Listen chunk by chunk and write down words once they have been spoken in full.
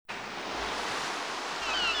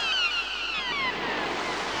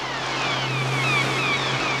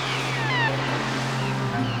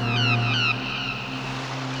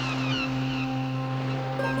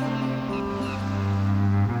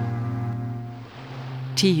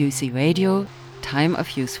TUC Radio, Time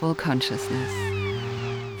of Useful Consciousness.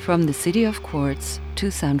 From the city of Quartz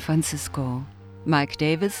to San Francisco, Mike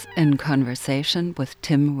Davis in conversation with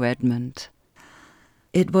Tim Redmond.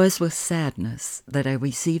 It was with sadness that I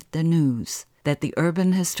received the news that the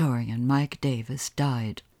urban historian Mike Davis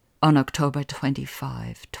died on October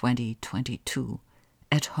 25, 2022,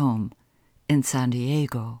 at home in San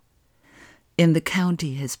Diego, in the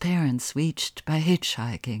county his parents reached by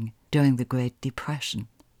hitchhiking during the Great Depression.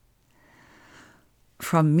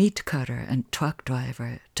 From meat cutter and truck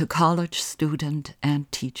driver to college student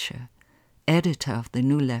and teacher, editor of the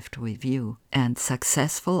New Left Review and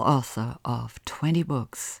successful author of 20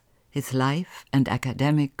 books, his life and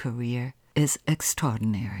academic career is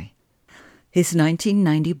extraordinary. His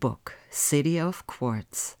 1990 book, City of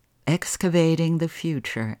Quartz, Excavating the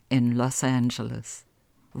Future in Los Angeles,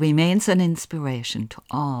 remains an inspiration to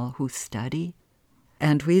all who study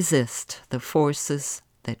and resist the forces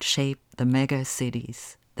that shape the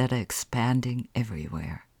mega-cities that are expanding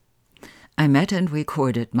everywhere. I met and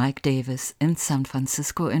recorded Mike Davis in San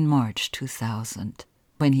Francisco in March 2000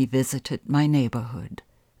 when he visited my neighborhood,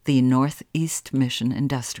 the Northeast Mission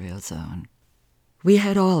Industrial Zone. We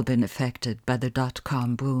had all been affected by the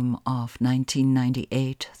dot-com boom of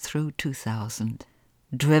 1998 through 2000,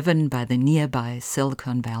 driven by the nearby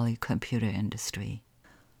Silicon Valley computer industry.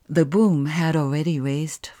 The boom had already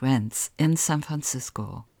raised rents in San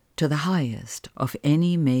Francisco to the highest of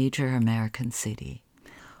any major American city.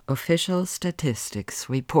 Official statistics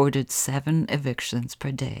reported 7 evictions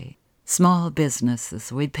per day. Small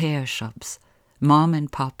businesses, repair shops,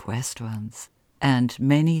 mom-and-pop restaurants, and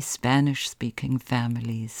many Spanish-speaking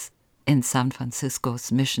families in San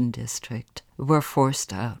Francisco's Mission District were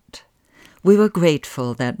forced out. We were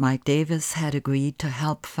grateful that Mike Davis had agreed to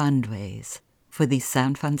help fundraise for the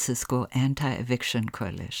San Francisco Anti-Eviction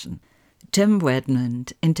Coalition. Tim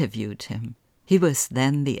Redmond interviewed him. He was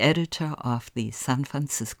then the editor of the San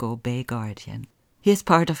Francisco Bay Guardian. He is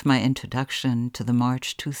part of my introduction to the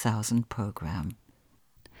March 2000 program.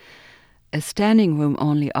 A standing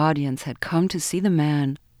room-only audience had come to see the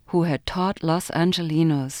man who had taught Los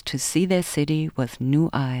Angelinos to see their city with new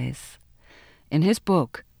eyes. In his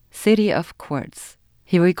book, City of Quartz,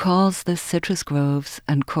 he recalls the citrus groves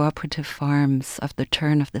and cooperative farms of the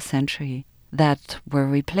turn of the century that were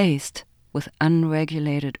replaced with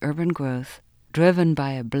unregulated urban growth driven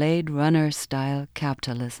by a Blade Runner-style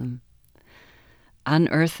capitalism.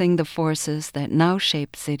 Unearthing the forces that now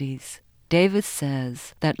shape cities, Davis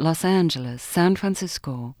says that Los Angeles, San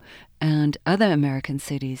Francisco, and other American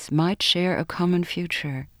cities might share a common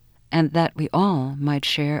future, and that we all might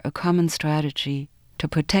share a common strategy to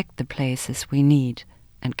protect the places we need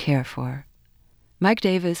and care for. Mike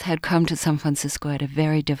Davis had come to San Francisco at a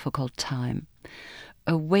very difficult time.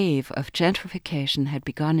 A wave of gentrification had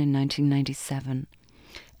begun in 1997.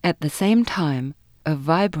 At the same time, a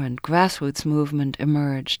vibrant grassroots movement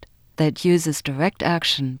emerged that uses direct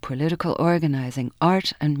action, political organizing,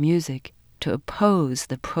 art, and music to oppose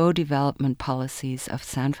the pro-development policies of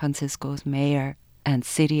San Francisco's mayor and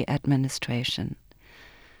city administration.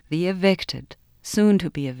 The evicted, soon to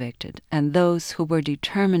be evicted, and those who were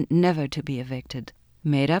determined never to be evicted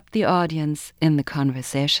made up the audience in the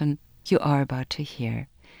conversation you are about to hear.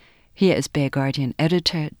 Here is Bay Guardian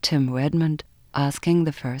editor Tim Redmond asking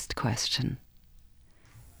the first question.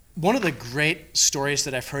 One of the great stories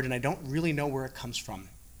that I've heard, and I don't really know where it comes from,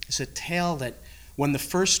 is a tale that when the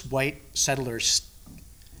first white settlers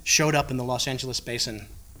showed up in the Los Angeles basin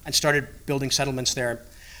and started building settlements there,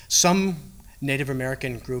 some Native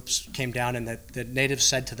American groups came down and the natives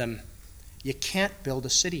said to them, "You can't build a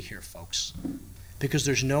city here, folks, because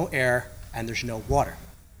there's no air and there's no water."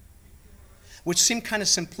 Which seemed kind of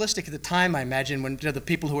simplistic at the time, I imagine, when the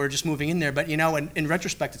people who were just moving in there. But in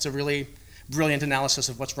retrospect, it's a really brilliant analysis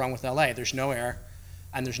of what's wrong with LA. There's no air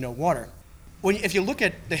and there's no water. If you look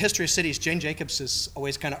at the history of cities, Jane Jacobs has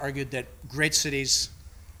always kind of argued that great cities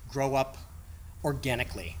grow up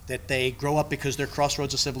organically, that they grow up because they're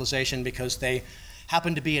crossroads of civilization, because they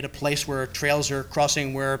happen to be at a place where trails are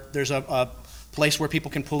crossing, where there's a place where people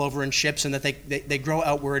can pull over in ships, and that they grow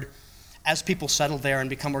outward as people settle there and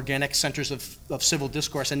become organic centers of civil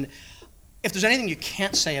discourse. And if there's anything you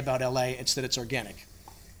can't say about LA, it's that it's organic.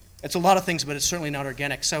 It's a lot of things, but it's certainly not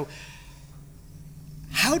organic. So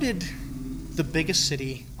how did the biggest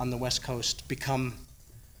city on the West Coast become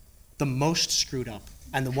the most screwed up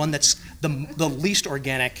and the one that's the least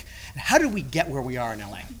organic? How did we get where we are in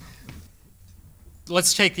LA?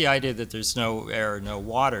 Let's take the idea that there's no air, no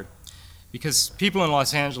water, because people in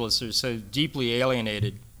Los Angeles are so deeply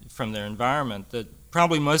alienated from their environment that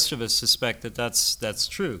probably most of us suspect that that's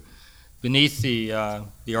true. beneath the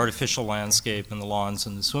artificial landscape and the lawns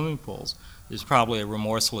and the swimming pools, there's probably a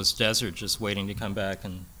remorseless desert just waiting to come back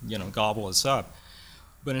and gobble us up.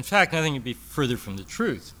 But in fact, nothing could be further from the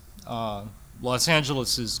truth. Los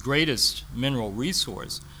Angeles' greatest mineral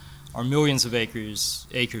resource are millions of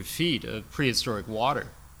acre feet of prehistoric water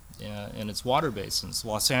in its water basins.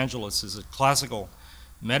 Los Angeles is a classical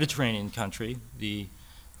Mediterranean country. The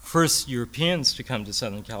first Europeans to come to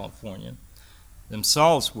Southern California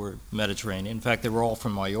themselves were Mediterranean. In fact, they were all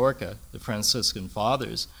from Mallorca, the Franciscan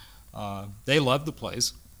fathers. They loved the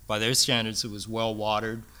place. By their standards, it was well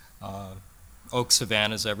watered. Oak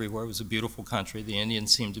savannas everywhere. It was a beautiful country. The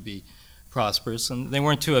Indians seemed to be prosperous, and they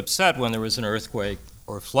weren't too upset when there was an earthquake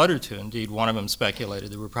or a flood or two. Indeed, one of them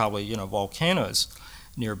speculated there were probably volcanoes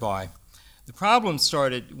nearby. The problem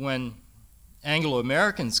started when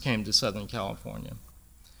Anglo-Americans came to Southern California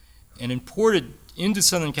and imported into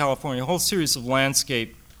Southern California a whole series of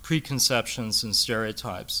landscape preconceptions and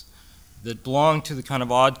stereotypes that belong to the kind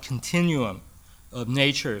of odd continuum of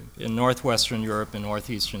nature in northwestern Europe and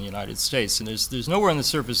northeastern United States. And there's nowhere on the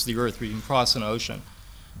surface of the earth where you can cross an ocean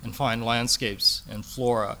and find landscapes and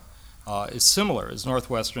flora is similar as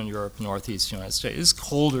northwestern Europe and northeastern United States. It's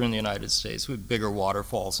colder in the United States with bigger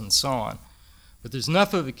waterfalls and so on. But there's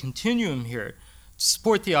enough of a continuum here to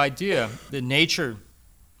support the idea that nature,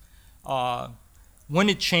 when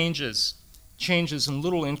it changes in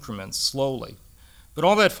little increments slowly. But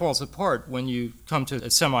all that falls apart when you come to a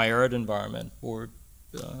semi-arid environment or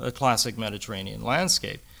a classic Mediterranean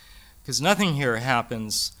landscape, because nothing here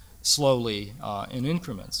happens slowly in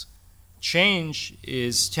increments. Change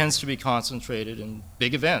tends to be concentrated in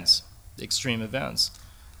big events, extreme events,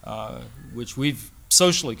 which we've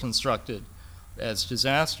socially constructed as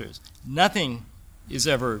disasters. Nothing is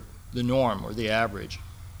ever the norm or the average,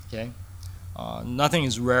 okay? Nothing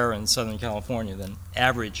is rarer in Southern California than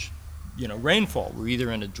average rainfall. We're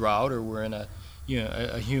either in a drought or we're in a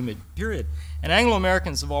humid period. And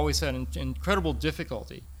Anglo-Americans have always had incredible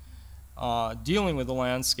difficulty dealing with a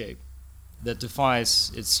landscape that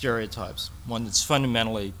defies its stereotypes, one that's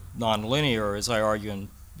fundamentally nonlinear, as I argue in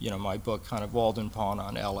my book, kind of Walden Pond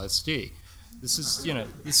on LSD. This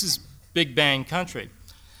is Big Bang country.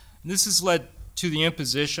 And this has led to the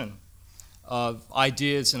imposition of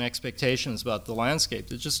ideas and expectations about the landscape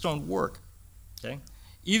that just don't work. Okay?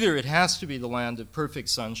 Either it has to be the land of perfect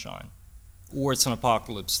sunshine, or it's an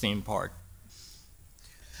apocalypse theme park.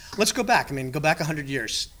 Let's go back. Go back 100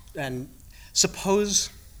 years. And suppose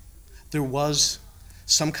there was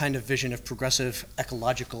some kind of vision of progressive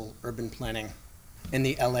ecological urban planning in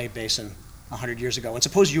the LA basin 100 years ago. And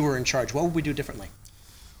suppose you were in charge. What would we do differently?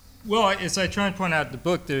 Well, as I try and point out in the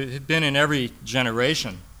book, there have been in every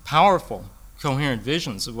generation powerful, coherent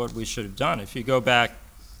visions of what we should have done. If you go back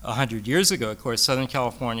 100 years ago, of course, Southern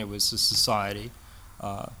California was a society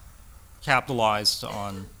capitalized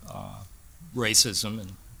on racism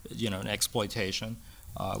and exploitation,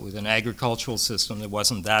 with an agricultural system that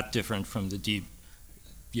wasn't that different from the deep,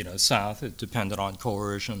 South. It depended on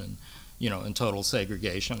coercion and, and total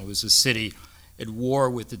segregation. It was a city at war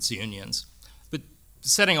with its unions. But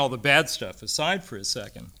setting all the bad stuff aside for a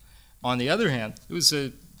second, on the other hand, it was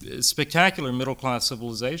a spectacular middle-class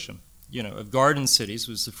civilization. Of garden cities,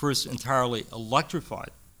 was the first entirely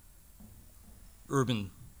electrified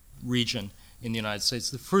urban region in the United States,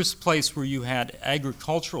 the first place where you had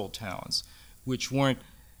agricultural towns, which weren't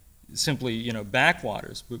simply,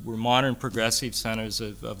 backwaters, but were modern progressive centers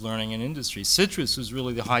of learning and industry. Citrus was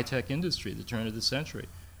really the high-tech industry at the turn of the century,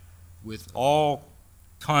 with all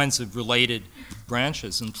kinds of related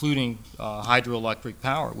branches, including hydroelectric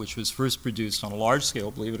power, which was first produced on a large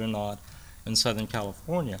scale, believe it or not, in Southern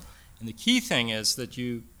California. And the key thing is that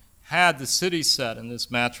you had the city set in this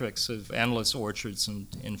matrix of endless orchards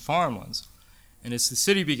and farmlands. And as the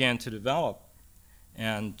city began to develop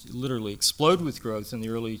and literally explode with growth in the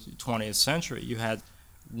early 20th century, you had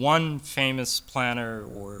one famous planner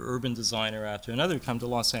or urban designer after another come to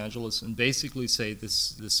Los Angeles and basically say the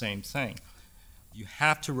same thing. You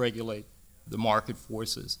have to regulate the market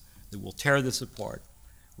forces that will tear this apart,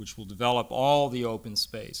 which will develop all the open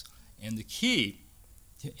space. And the key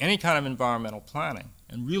to any kind of environmental planning,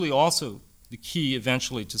 and really also the key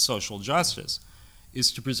eventually to social justice,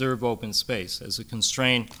 is to preserve open space as a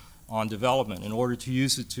constraint on development in order to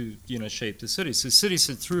use it to shape the city. So cities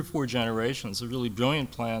had 3 or 4 generations of really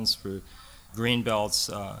brilliant plans for green belts.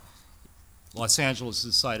 Los Angeles is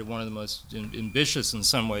the site of one of the most ambitious, in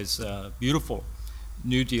some ways beautiful,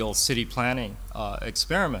 New Deal city planning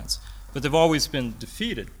experiments, but they've always been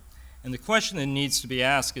defeated. And the question that needs to be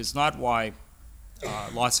asked is not why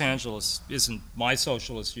Los Angeles isn't my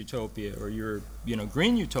socialist utopia or your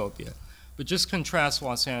green utopia, But just contrast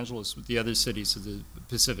Los Angeles with the other cities of the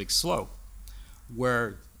Pacific Slope,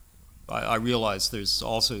 where I realize there's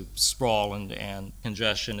also sprawl and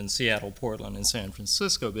congestion in Seattle, Portland, and San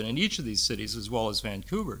Francisco, but in each of these cities, as well as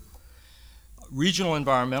Vancouver, regional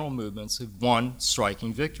environmental movements have won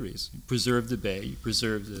striking victories. You preserve the Bay, you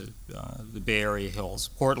preserve the Bay Area hills.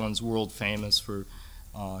 Portland's world famous for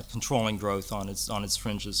controlling growth on its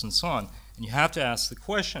fringes and so on. And you have to ask the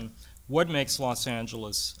question, what makes Los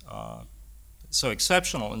Angeles so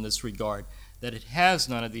exceptional in this regard that it has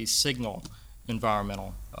none of these signal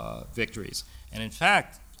environmental victories? And in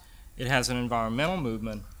fact, it has an environmental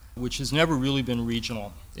movement which has never really been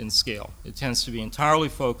regional in scale. It tends to be entirely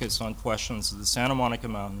focused on questions of the Santa Monica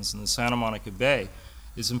Mountains and the Santa Monica Bay.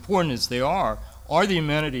 As important as they are the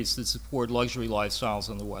amenities that support luxury lifestyles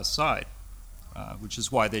on the west side, which is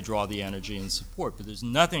why they draw the energy and support. But there's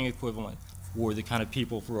nothing equivalent for the kind of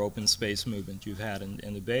people for open space movement you've had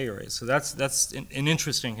in the Bay Area. So that's an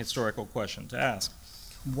interesting historical question to ask.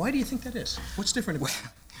 Why do you think that is? What's different about it?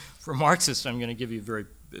 For Marxists, I'm going to give you a very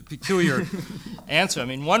peculiar answer. I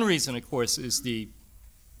mean, one reason, of course, is the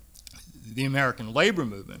American labor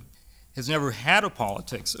movement has never had a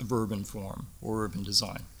politics of urban form or urban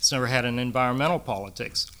design. It's never had an environmental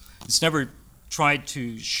politics. It's never tried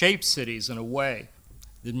to shape cities in a way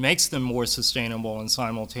that makes them more sustainable and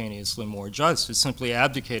simultaneously more just. It simply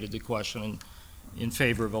abdicated the question in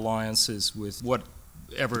favor of alliances with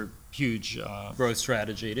whatever huge growth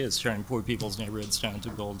strategy it is, tearing poor people's neighborhoods down to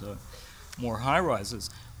build more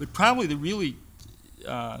high-rises. But probably the really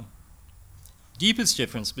deepest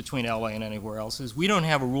difference between LA and anywhere else is we don't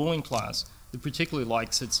have a ruling class that particularly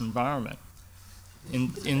likes its environment.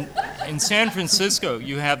 In San Francisco,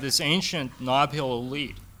 you have this ancient Nob Hill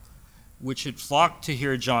elite which had flocked to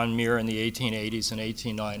hear John Muir in the 1880s and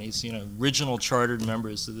 1890s, original chartered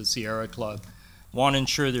members of the Sierra Club, want to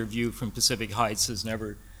ensure their view from Pacific Heights is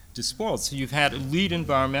never despoiled. So you've had elite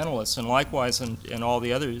environmentalists, and likewise in all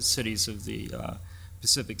the other cities of the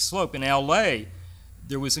Pacific Slope. In LA,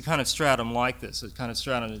 there was a kind of stratum like this, a kind of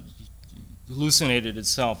stratum that hallucinated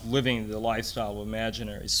itself living the lifestyle of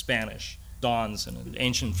imaginary Spanish dons in an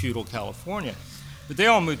ancient feudal California. But they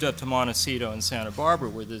all moved up to Montecito and Santa Barbara,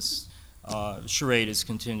 where this charade has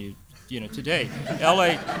continued today.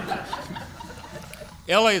 LA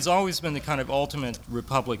has always been the kind of ultimate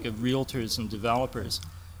republic of realtors and developers,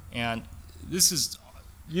 and this is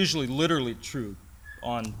usually literally true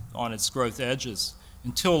on its growth edges.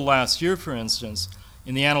 Until last year, for instance,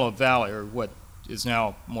 in the Antelope Valley, or what is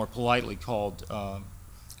now more politely called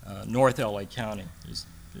North LA County,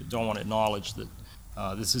 I don't want to acknowledge that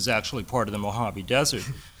this is actually part of the Mojave Desert.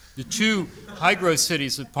 The two high-growth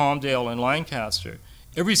cities of Palmdale and Lancaster,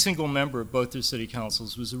 every single member of both their city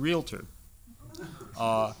councils was a realtor.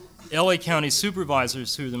 LA County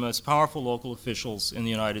supervisors, who are the most powerful local officials in the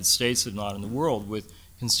United States, if not in the world, with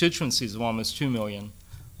constituencies of almost 2 million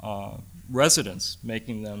residents,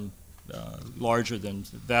 making them larger than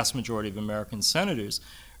the vast majority of American senators,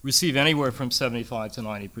 receive anywhere from 75 to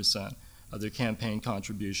 90% of their campaign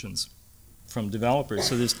contributions from developers.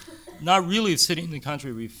 So there's not really a city in the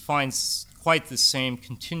country where we find quite the same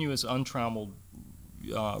continuous, untrammeled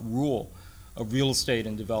rule of real estate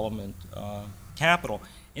and development capital.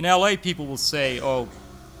 In LA, people will say, the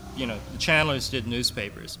Chandlers did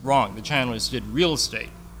newspapers. Wrong, the Chandlers did real estate,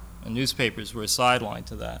 and newspapers were a sideline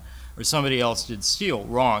to that. Or somebody else did steel.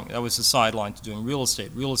 Wrong, that was a sideline to doing real estate.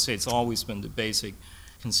 Real estate's always been the basic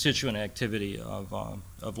constituent activity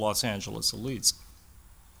of Los Angeles elites.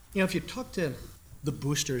 If you talk to the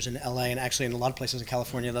boosters in LA, and actually in a lot of places in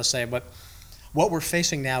California, they'll say, but what we're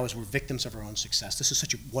facing now is we're victims of our own success. This is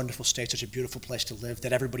such a wonderful state, such a beautiful place to live,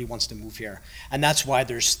 that everybody wants to move here. And that's why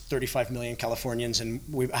there's 35 million Californians, and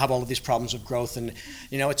we have all of these problems of growth. And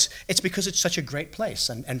it's because it's such a great place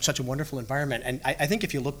and such a wonderful environment. And I think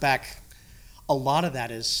if you look back, a lot of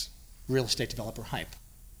that is real estate developer hype.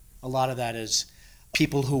 A lot of that is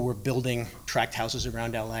people who were building tract houses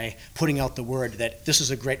around LA, putting out the word that this is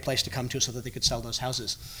a great place to come to so that they could sell those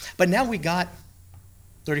houses. But now we got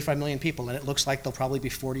 35 million people, and it looks like there'll probably be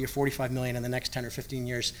 40 or 45 million in the next 10 or 15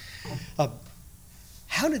 years.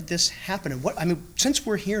 How did this happen? And since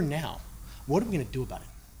we're here now, what are we going to do about it?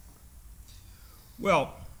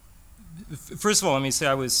 Well, first of all, let me say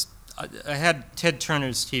I had Ted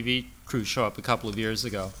Turner's TV crew show up a couple of years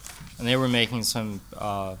ago, and they were making some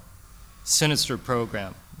sinister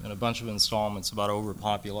program in a bunch of installments about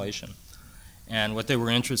overpopulation. And what they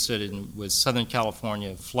were interested in was Southern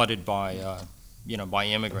California flooded by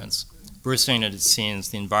immigrants, bursting at its seams,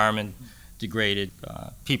 the environment degraded,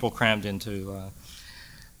 people crammed into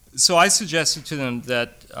So I suggested to them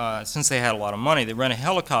that since they had a lot of money, they rent a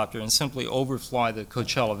helicopter and simply overfly the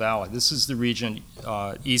Coachella Valley. This is the region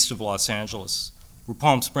east of Los Angeles, where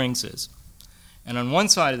Palm Springs is. And on one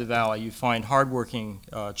side of the valley, you find hardworking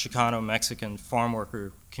Chicano-Mexican farm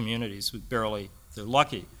worker communities with barely, they're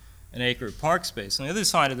lucky, an acre of park space. On the other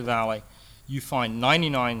side of the valley, you find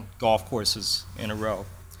 99 golf courses in a row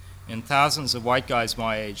and thousands of white guys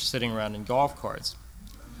my age sitting around in golf carts.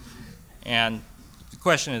 And the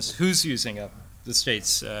question is, who's using up the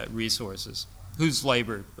state's resources? Whose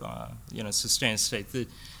labor sustains the state? The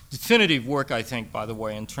definitive work, I think, by the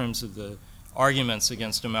way, in terms of the arguments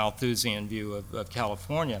against a Malthusian view of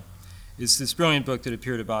California, is this brilliant book that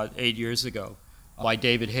appeared about 8 years ago by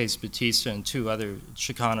David Hayes Batista and two other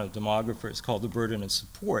Chicano demographers called The Burden of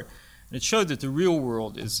Support. And it showed that the real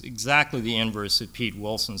world is exactly the inverse of Pete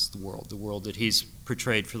Wilson's the world that he's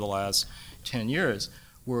portrayed for the last 10 years,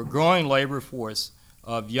 where a growing labor force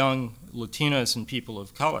of young Latinos and people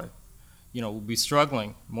of color, will be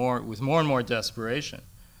struggling with more and more desperation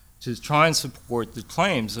to try and support the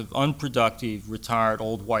claims of unproductive, retired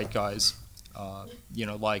old white guys,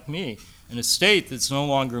 like me, in a state that's no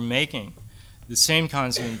longer making the same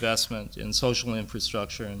kinds of investment in social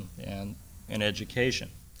infrastructure and education.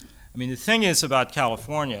 I mean, the thing is about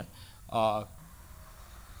California,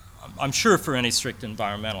 I'm sure for any strict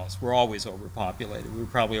environmentalist, we're always overpopulated. We were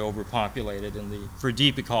probably overpopulated for a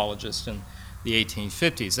deep ecologist in the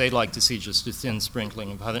 1850s. They'd like to see just a thin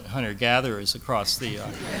sprinkling of hunter-gatherers across the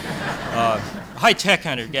high-tech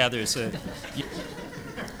hunter-gatherers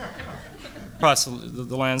across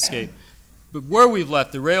the landscape. But where we've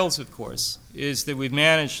left the rails, of course, is that we've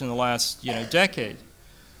managed in the last decade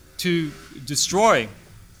to destroy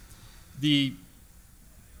the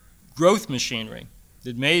growth machinery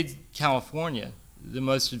that made California the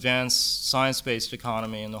most advanced science-based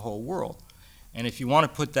economy in the whole world. And if you want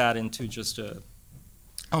to put that into just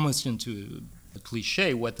almost into a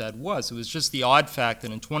cliche, what that was, it was just the odd fact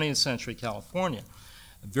that in 20th century California,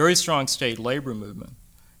 a very strong state labor movement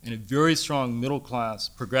and a very strong middle-class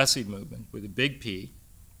progressive movement with a big P,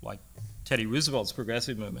 like Teddy Roosevelt's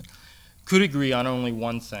progressive movement, could agree on only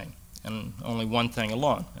one thing, and only one thing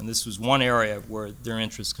alone. And this was one area where their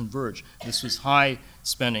interests converged. This was high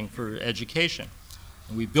spending for education.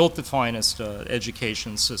 And we built the finest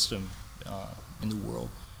education system in the world.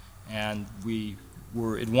 And we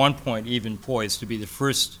were at one point even poised to be the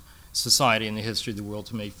first society in the history of the world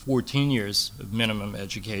to make 14 years of minimum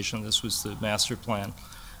education. This was the master plan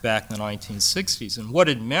back in the 1960s. And what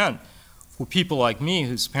it meant for people like me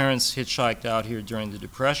whose parents hitchhiked out here during the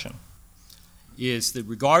Depression is that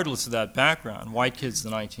regardless of that background, white kids in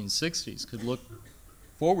the 1960s could look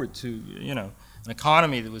forward to, an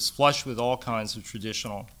economy that was flush with all kinds of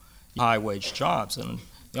traditional high-wage jobs and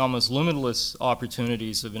the almost limitless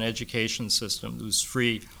opportunities of an education system that was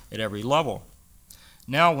free at every level.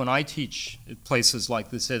 Now, when I teach at places like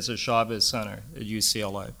the Cesar Chavez Center at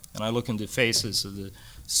UCLA, and I look into faces of the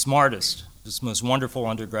smartest, just most wonderful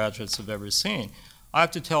undergraduates I've ever seen, I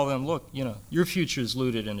have to tell them, look, your future is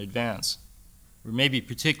looted in advance. Or maybe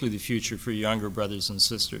particularly the future for your younger brothers and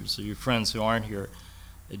sisters or your friends who aren't here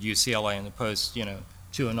at UCLA in the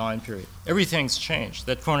post-2009 period. Everything's changed.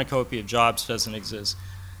 That cornucopia of jobs doesn't exist.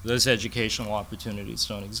 Those educational opportunities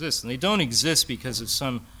don't exist. And they don't exist because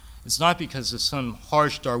of it's not because of some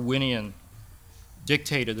harsh Darwinian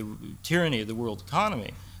dictate of the tyranny of the world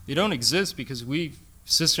economy. They don't exist because we've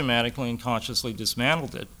systematically and consciously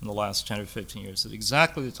dismantled it in the last 10 or 15 years at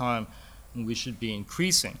exactly the time when we should be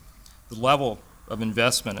increasing the level of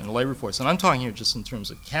investment in the labor force. And I'm talking here just in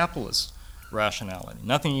terms of capitalist rationality,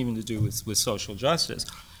 nothing even to do with social justice.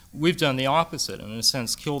 We've done the opposite and in a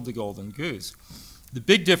sense killed the golden goose. The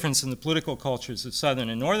big difference in the political cultures of Southern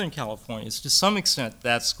and Northern California is to some extent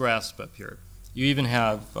that's grasped up here. You even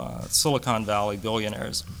have Silicon Valley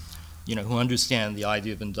billionaires who understand the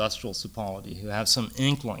idea of industrial civility, who have some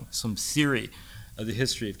inkling, some theory of the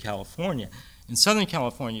history of California. In Southern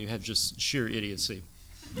California, you have just sheer idiocy,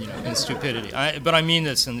 and stupidity. But I mean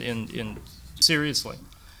this in seriously.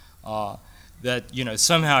 That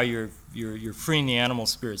somehow you're freeing the animal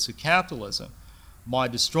spirits of capitalism by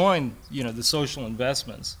destroying the social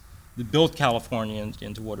investments that built California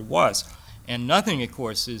into what it was. And nothing, of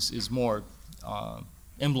course, is more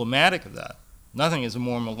emblematic of that. Nothing is a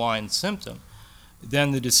more malign symptom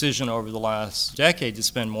than the decision over the last decade to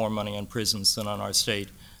spend more money on prisons than on our state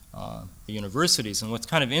universities. And what's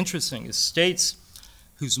kind of interesting is states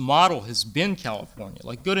whose model has been California,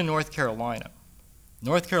 like go to North Carolina.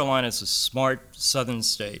 North Carolina is a smart southern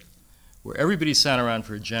state where everybody sat around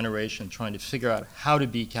for a generation trying to figure out how to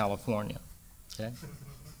be California, okay?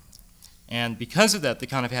 And because of that, they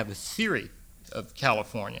kind of have a theory of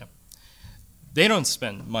California. They don't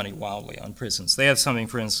spend money wildly on prisons. They have something,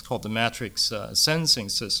 for instance, called the matrix sentencing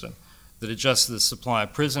system that adjusts the supply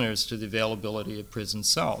of prisoners to the availability of prison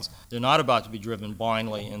cells. They're not about to be driven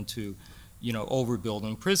blindly into,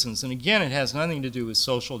 overbuilding prisons. And again, it has nothing to do with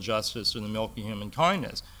social justice or the milk of human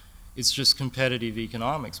kindness. It's just competitive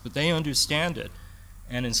economics. But they understand it.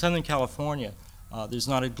 And in Southern California, there's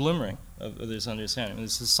not a glimmering of this understanding. The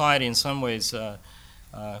society, in some ways,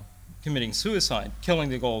 committing suicide, killing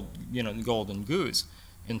the golden goose,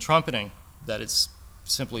 and trumpeting that it's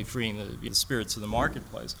simply freeing the spirits of the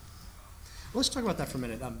marketplace. Let's talk about that for a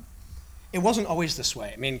minute. It wasn't always this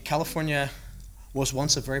way. I mean, California was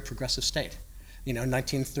once a very progressive state.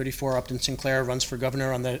 1934, Upton Sinclair runs for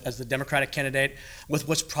governor as the Democratic candidate with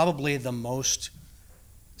what's probably the most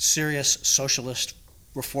serious socialist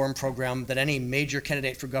reform program that any major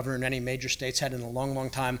candidate for governor in any major states had in a long, long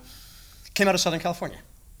time. Came out of Southern California,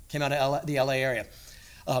 came out of the LA area.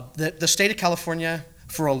 The state of California,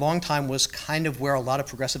 for a long time, was kind of where a lot of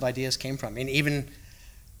progressive ideas came from. I mean, even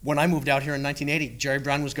when I moved out here in 1980, Jerry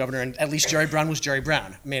Brown was governor, and at least Jerry Brown was Jerry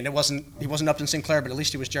Brown. I mean, he wasn't Upton Sinclair, but at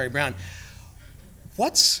least he was Jerry Brown.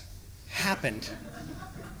 What's happened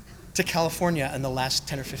to California in the last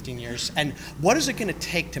 10 or 15 years, and what is it going to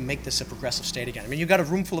take to make this a progressive state again? I mean, you've got a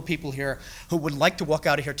room full of people here who would like to walk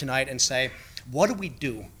out of here tonight and say, what do we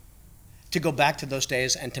do to go back to those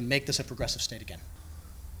days and to make this a progressive state again?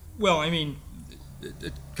 Well, I mean,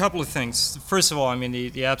 a couple of things. First of all, I mean,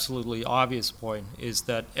 the absolutely obvious point is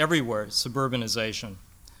that everywhere, suburbanization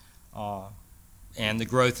and the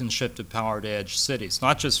growth and shift of power to edge cities,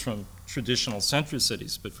 not just from traditional center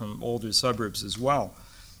cities, but from older suburbs as well,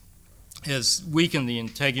 has weakened the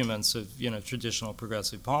integuments of traditional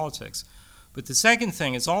progressive politics. But the second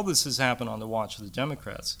thing is all this has happened on the watch of the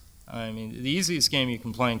Democrats. I mean, the easiest game you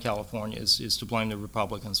can play in California is to blame the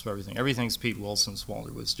Republicans for everything. Everything's Pete Wilson's fault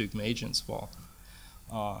or was Duke Majan's fault.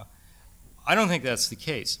 I don't think that's the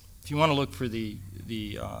case. If you want to look for the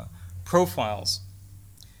profiles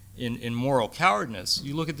in moral cowardness,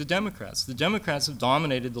 you look at the Democrats. The Democrats have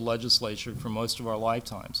dominated the legislature for most of our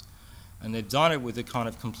lifetimes. And they've done it with a kind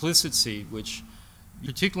of complicity which,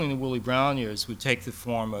 particularly in the Willie Brown years, would take the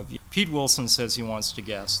form of Pete Wilson says he wants to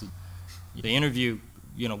guess. They interview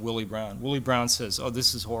Willie Brown. Willie Brown says, oh,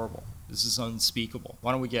 this is horrible. This is unspeakable.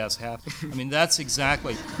 Why don't we gas half? I mean, that's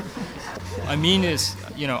exactly. I mean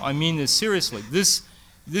this seriously. This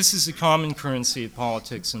is a common currency of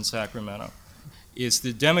politics in Sacramento. Is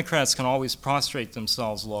the Democrats can always prostrate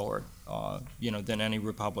themselves lower, than any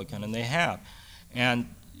Republican, and they have.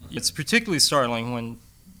 And it's particularly startling when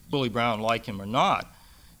Willie Brown, like him or not,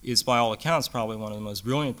 is by all accounts probably one of the most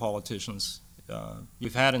brilliant politicians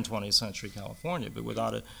you've had in 20th century California, but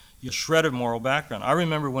without a shred of moral background. I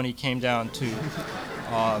remember when he came down to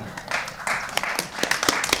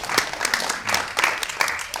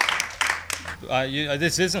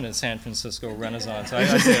this isn't a San Francisco Renaissance.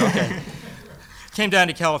 I say, okay. Came down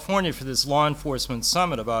to California for this law enforcement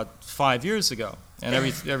summit about 5 years ago, and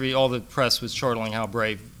all the press was chortling how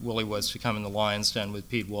brave Willie was to come in the Lion's Den with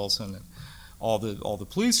Pete Wilson and all the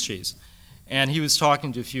police chiefs. And he was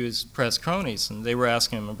talking to a few of his press cronies, and they were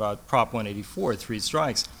asking him about Prop 184, 3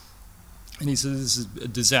 strikes. And he said, this is a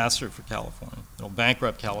disaster for California. It'll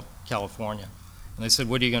bankrupt California. And they said,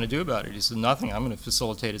 what are you going to do about it? He said, nothing. I'm going to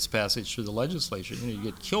facilitate its passage through the legislature. You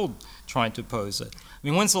get killed trying to oppose it. I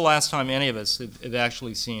mean, when's the last time any of us have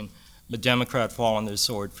actually seen a Democrat fall on their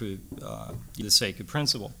sword for the sake of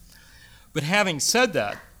principle? But having said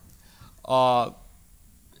that,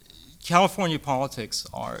 California politics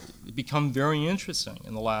become very interesting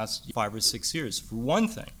in the last 5 or 6 years. For one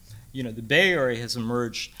thing, the Bay Area has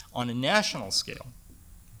emerged on a national scale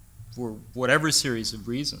for whatever series of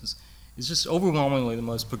reasons. It's just overwhelmingly the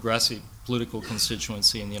most progressive political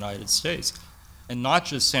constituency in the United States. And not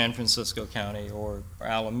just San Francisco County or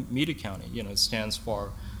Alameda County, it stands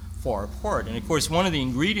far, far apart. And of course, one of the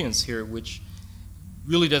ingredients here, which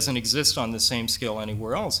really doesn't exist on the same scale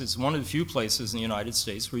anywhere else, it's one of the few places in the United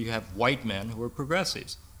States where you have white men who are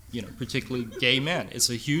progressives, particularly gay men. It's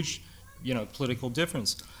a huge, political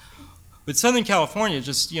difference. But Southern California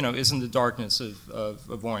just, isn't the darkness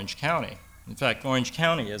of Orange County. In fact, Orange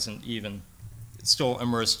County isn't even, it's still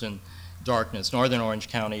immersed in darkness. Northern Orange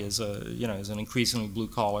County is an increasingly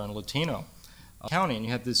blue-collar and Latino county, and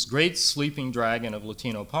you have this great sleeping dragon of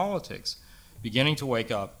Latino politics beginning to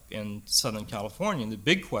wake up in Southern California. And the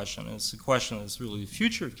big question, and it's the question that's really the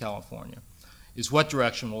future of California, is what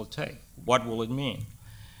direction will it take? What will it mean?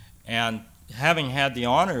 And having had the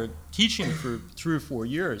honor of teaching for 3 or 4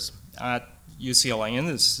 years at UCLA in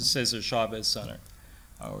the Cesar Chavez Center,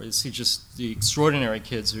 Or is he just the extraordinary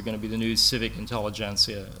kids who are going to be the new civic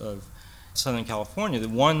intelligentsia of Southern California? The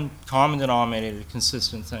one common denominator,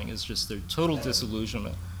 consistent thing, is just their total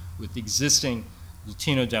disillusionment with existing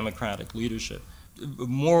Latino Democratic leadership.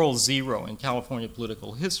 Moral zero in California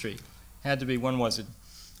political history had to be, when was it?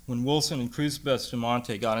 When Wilson and Cruz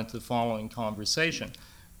Bustamante got into the following conversation.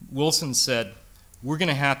 Wilson said, we're going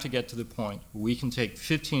to have to get to the point where we can take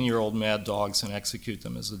 15-year-old mad dogs and execute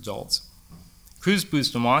them as adults. Cruz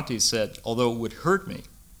Bustamante said, although it would hurt me,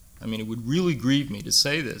 I mean, it would really grieve me to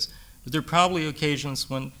say this, but there are probably occasions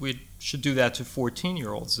when we should do that to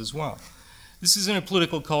 14-year-olds as well. This is in a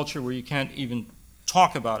political culture where you can't even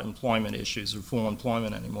talk about employment issues or full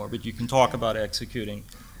employment anymore, but you can talk about executing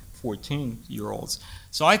 14-year-olds.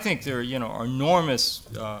 So I think there are enormous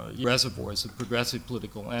reservoirs of progressive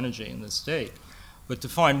political energy in this state. But to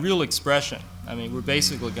find real expression, I mean, we're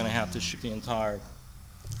basically going to have to shoot the entire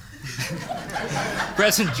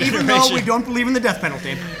present generation. Even though we don't believe in the death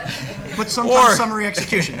penalty, but sometimes summary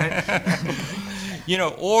execution, right?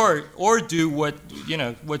 Or do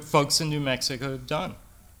what folks in New Mexico have done,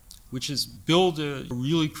 which is build a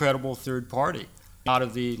really credible third party out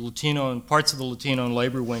of the Latino and parts of the Latino and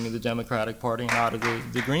labor wing of the Democratic Party and out of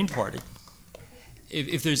the Green Party.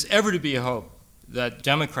 If there's ever to be a hope that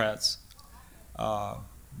Democrats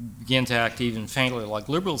begin to act even faintly like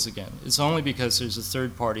liberals again, it's only because there's a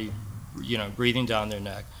third party, breathing down their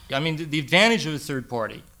neck. I mean, the advantage of a third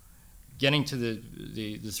party, getting to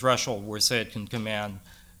the threshold where, say, it can command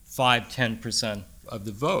 5-10% of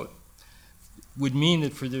the vote, would mean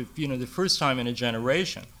that for the first time in a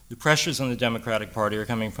generation, the pressures on the Democratic Party are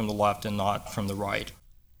coming from the left and not from the right.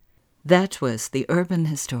 That was the urban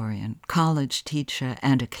historian, college teacher,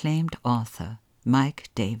 and acclaimed author, Mike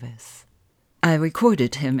Davis. I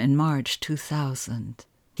recorded him in March 2000.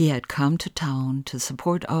 He had come to town to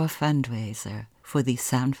support our fundraiser for the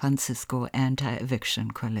San Francisco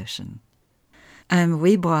Anti-Eviction Coalition. I am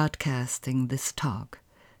rebroadcasting this talk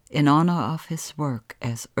in honor of his work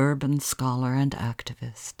as urban scholar and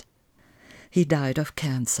activist. He died of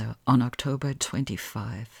cancer on October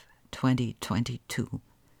 25, 2022,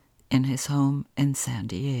 in his home in San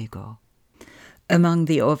Diego. Among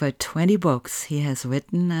the over 20 books he has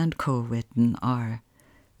written and co-written are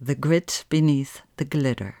The Grit Beneath the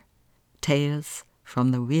Glitter, Tales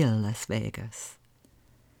from the Real Las Vegas,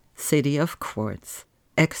 City of Quartz,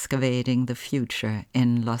 Excavating the Future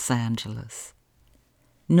in Los Angeles,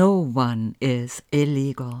 No One is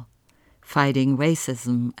Illegal, Fighting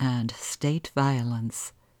Racism and State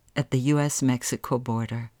Violence at the U.S.-Mexico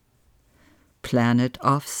border, Planet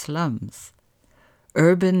of Slums,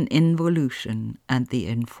 Urban Involution and the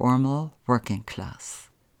Informal Working Class,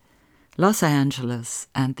 Los Angeles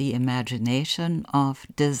and the Imagination of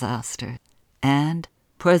Disaster, and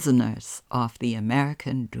Prisoners of the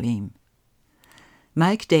American Dream.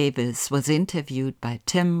 Mike Davis was interviewed by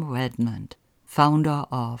Tim Redmond, founder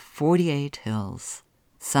of 48 Hills,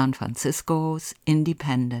 San Francisco's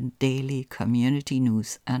independent daily community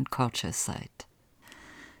news and culture site.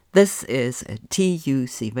 This is a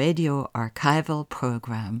TUC Radio archival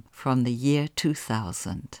program from the year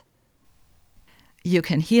 2000. You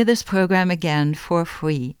can hear this program again for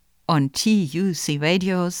free on TUC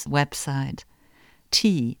Radio's website,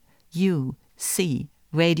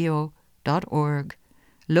 tucradio.org.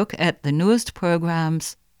 Look at the newest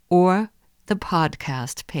programs or the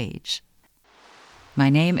podcast page. My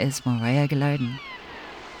name is Maria Gilardin.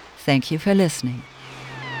 Thank you for listening.